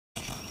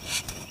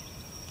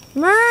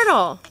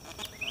Myrtle!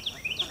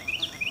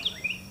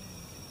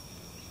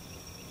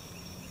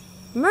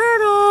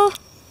 Myrtle!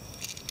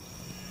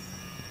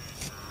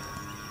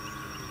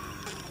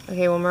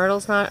 Okay, well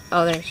Myrtle's not...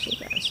 Oh, there she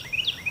goes.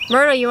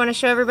 Myrtle, you want to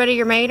show everybody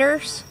your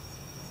maters?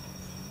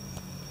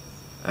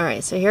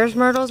 Alright, so here's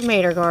Myrtle's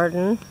mater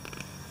garden.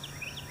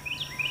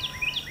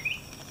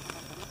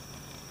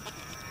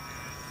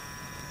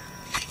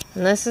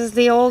 And this is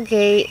the old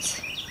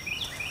gate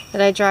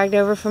that I dragged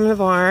over from the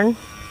barn.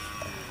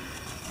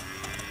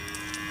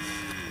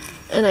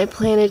 And I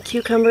planted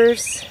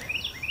cucumbers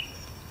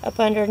up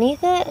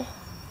underneath it.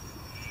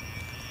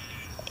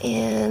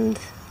 And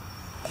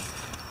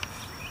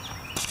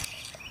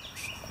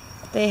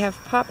they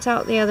have popped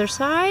out the other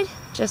side,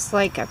 just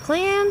like I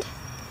planned.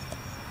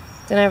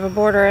 Then I have a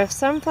border of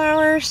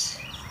sunflowers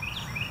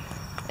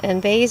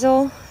and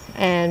basil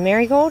and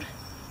marigold.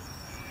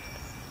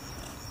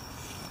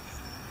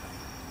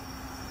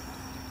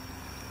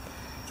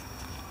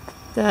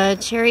 The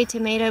cherry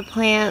tomato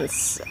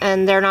plants,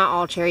 and they're not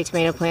all cherry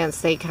tomato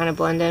plants, they kind of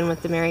blend in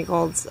with the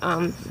marigolds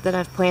that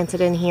I've planted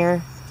in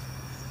here.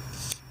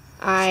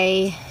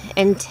 I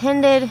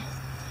intended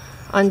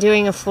on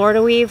doing a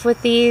Florida weave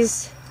with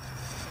these.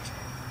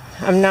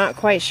 I'm not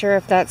quite sure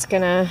if that's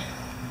gonna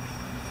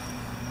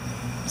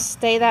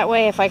stay that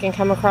way. If I can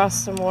come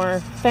across some more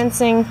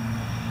fencing,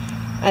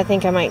 I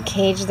think I might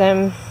cage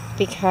them,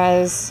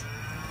 because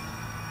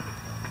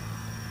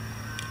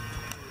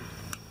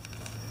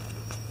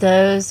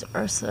those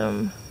are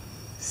some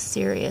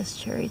serious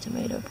cherry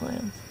tomato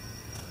plants.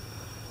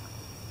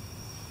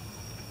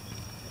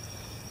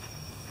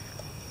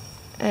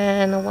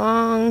 And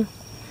along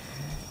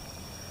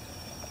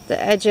the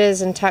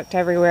edges and tucked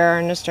everywhere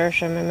are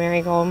nasturtium and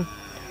marigold.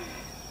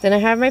 Then I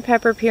have my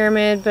pepper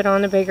pyramid, but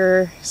on a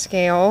bigger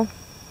scale.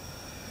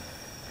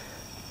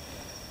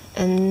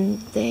 And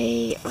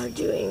they are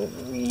doing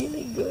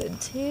really good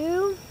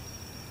too.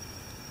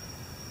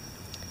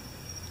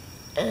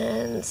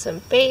 And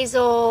some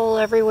basil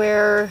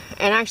everywhere.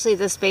 And actually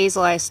this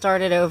basil I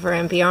started over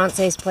in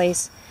Beyonce's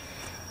place.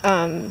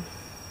 But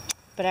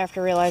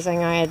after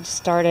realizing I had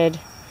started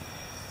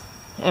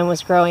and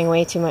was growing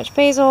way too much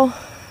basil,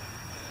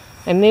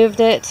 I moved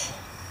it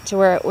to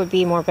where it would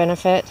be more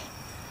benefit.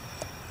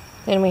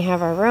 Then we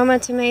have our Roma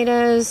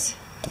tomatoes,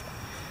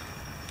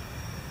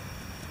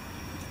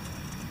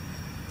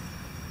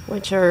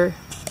 which are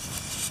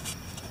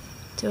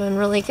doing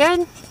really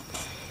good.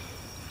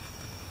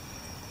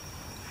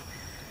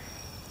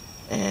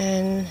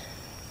 And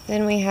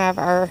then we have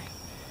our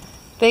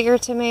bigger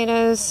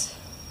tomatoes.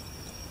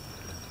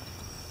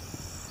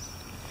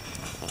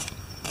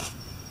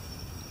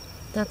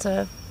 That's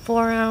a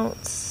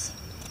 4-ounce.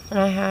 And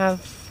I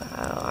have,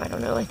 I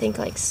don't know, I think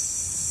like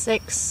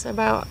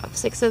about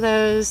six of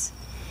those.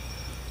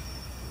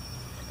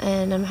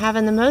 And I'm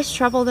having the most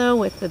trouble though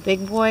with the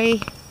big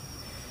boy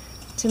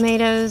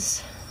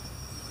tomatoes.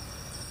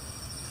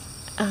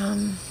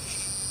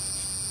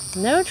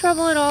 No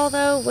trouble at all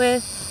though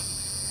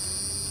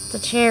with the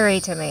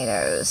cherry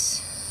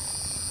tomatoes.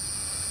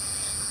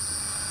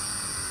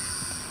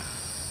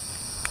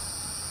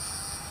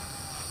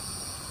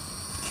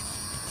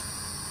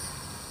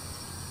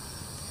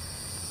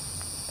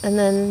 And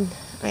then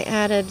I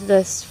added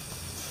this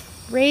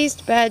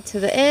raised bed to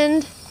the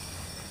end,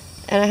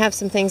 and I have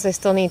some things I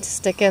still need to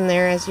stick in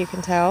there, as you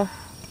can tell,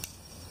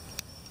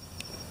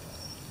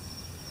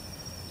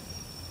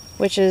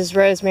 which is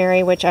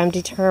rosemary, which I'm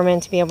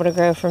determined to be able to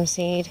grow from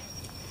seed.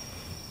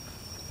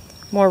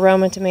 More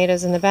Roma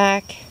tomatoes in the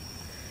back.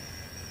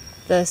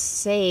 The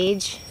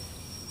sage,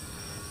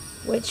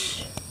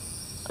 which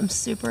I'm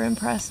super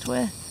impressed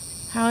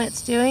with how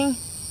it's doing.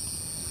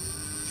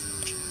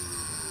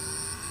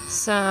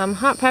 Some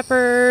hot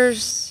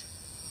peppers.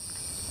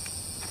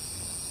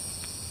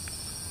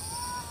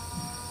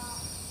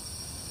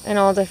 And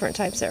all different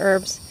types of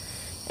herbs.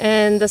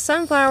 And the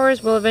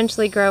sunflowers will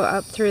eventually grow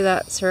up through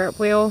that syrup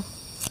wheel.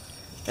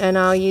 And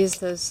I'll use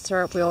the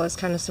syrup wheel as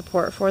kind of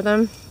support for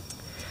them.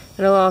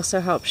 It'll also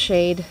help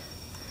shade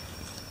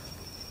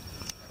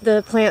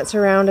the plants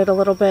around it a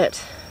little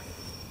bit.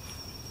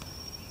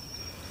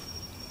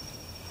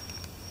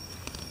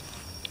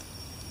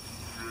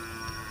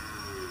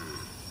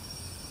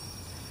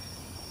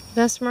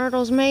 That's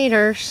Myrtle's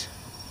maters.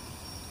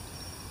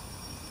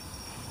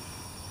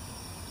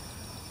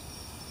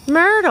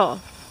 Myrtle!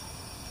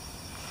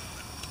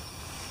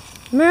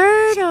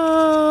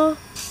 Myrtle!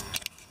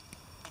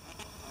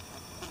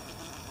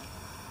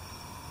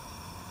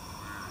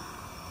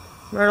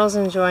 Myrtle's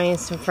enjoying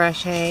some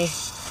fresh hay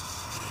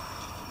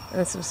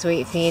and some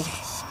sweet feed.